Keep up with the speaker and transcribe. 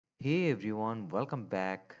Hey everyone, welcome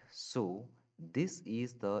back. So, this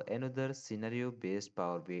is the another scenario-based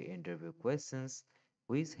Power BI interview questions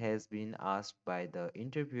which has been asked by the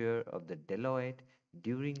interviewer of the Deloitte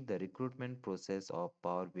during the recruitment process of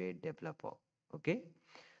Power BI developer. Okay?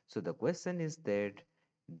 So the question is that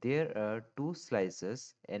there are two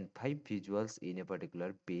slices and five visuals in a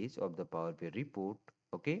particular page of the Power BI report.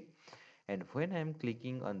 Okay? And when I'm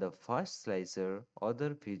clicking on the first slicer,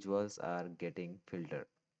 other visuals are getting filtered.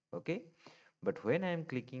 Okay? But when I'm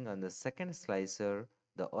clicking on the second slicer,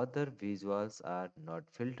 the other visuals are not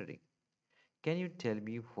filtering. Can you tell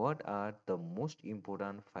me what are the most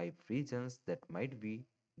important five reasons that might be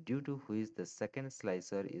due to which the second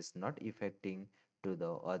slicer is not affecting to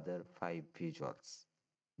the other five visuals?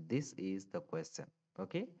 This is the question.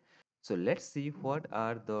 Okay? So let's see what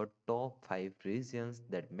are the top 5 reasons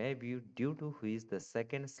that may be due to which the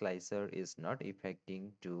second slicer is not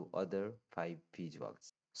affecting to other 5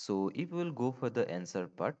 visuals. So if we will go for the answer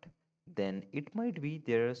part, then it might be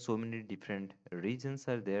there are so many different reasons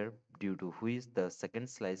are there due to which the second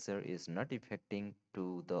slicer is not affecting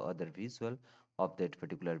to the other visual of that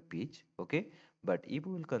particular page. Okay, but if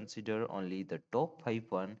we will consider only the top 5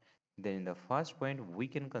 one, then in the first point, we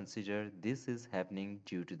can consider this is happening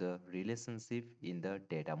due to the relationship in the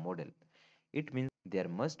data model. It means there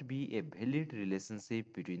must be a valid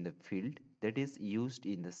relationship between the field that is used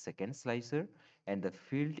in the second slicer and the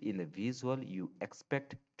field in the visual you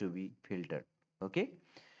expect to be filtered. Okay?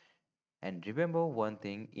 And remember one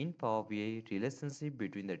thing, in Power BI, relationship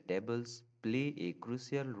between the tables play a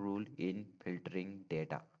crucial role in filtering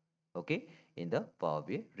data. Okay? In the Power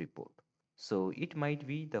BI report. So it might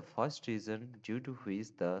be the first reason due to which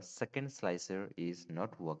the second slicer is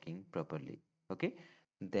not working properly. Okay.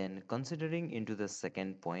 Then considering into the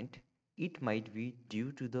second point, it might be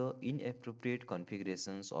due to the inappropriate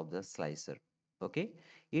configurations of the slicer. Okay.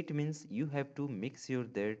 It means you have to make sure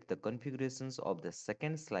that the configurations of the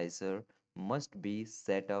second slicer must be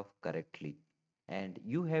set up correctly. And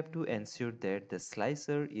you have to ensure that the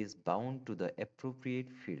slicer is bound to the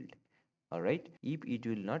appropriate field. Alright, if it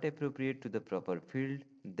will not appropriate to the proper field,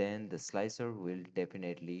 then the slicer will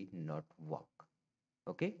definitely not work.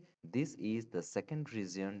 Okay, this is the second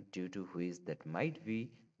reason due to which that might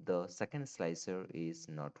be the second slicer is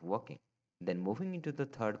not working. Then moving into the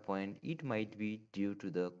third point, it might be due to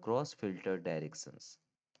the cross filter directions.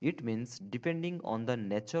 It means depending on the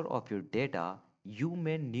nature of your data, you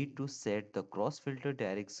may need to set the cross filter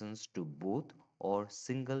directions to both or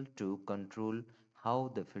single to control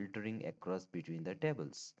how the filtering across between the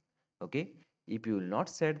tables. Okay, if you will not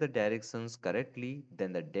set the directions correctly,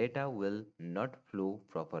 then the data will not flow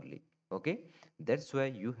properly. Okay, that's why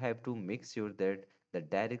you have to make sure that the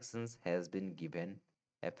directions has been given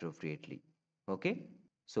appropriately. Okay,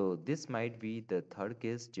 so this might be the third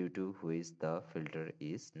case due to which the filter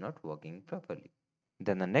is not working properly.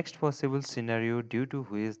 Then the next possible scenario due to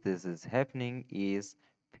which this is happening is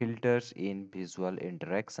filters in visual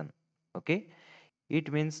interaction. Okay, it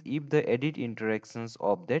means if the edit interactions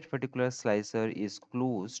of that particular slicer is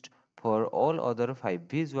closed for all other 5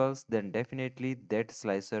 visuals, then definitely that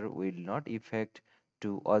slicer will not affect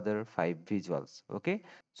to other 5 visuals. Okay,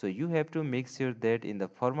 so you have to make sure that in the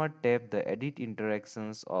format tab the edit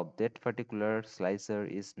interactions of that particular slicer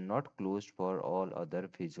is not closed for all other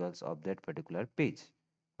visuals of that particular page.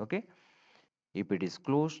 Okay, if it is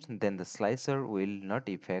closed, then the slicer will not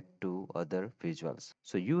affect to other visuals.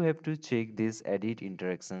 So you have to check this edit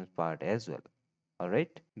interactions part as well.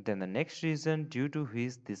 Alright. Then the next reason due to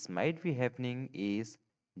which this might be happening is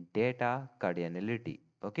data cardinality.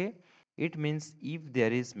 Okay. It means if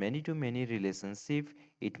there is many to many relationship,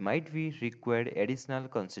 it might be required additional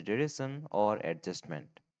consideration or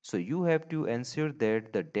adjustment. So you have to ensure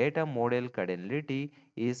that the data model cardinality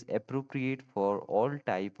is appropriate for all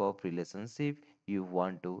type of relationship you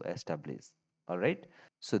want to establish. Alright.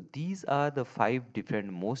 So these are the 5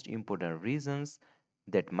 different most important reasons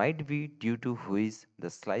that might be due to which the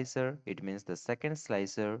slicer, it means the second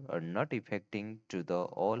slicer, are not affecting to the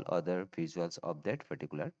all other visuals of that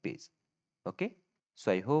particular page. Okay,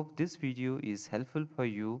 so I hope this video is helpful for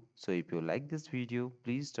you. So if you like this video,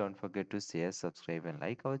 please don't forget to share, subscribe and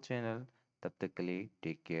like our channel. Tab tak ke liye,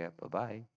 take care, bye bye.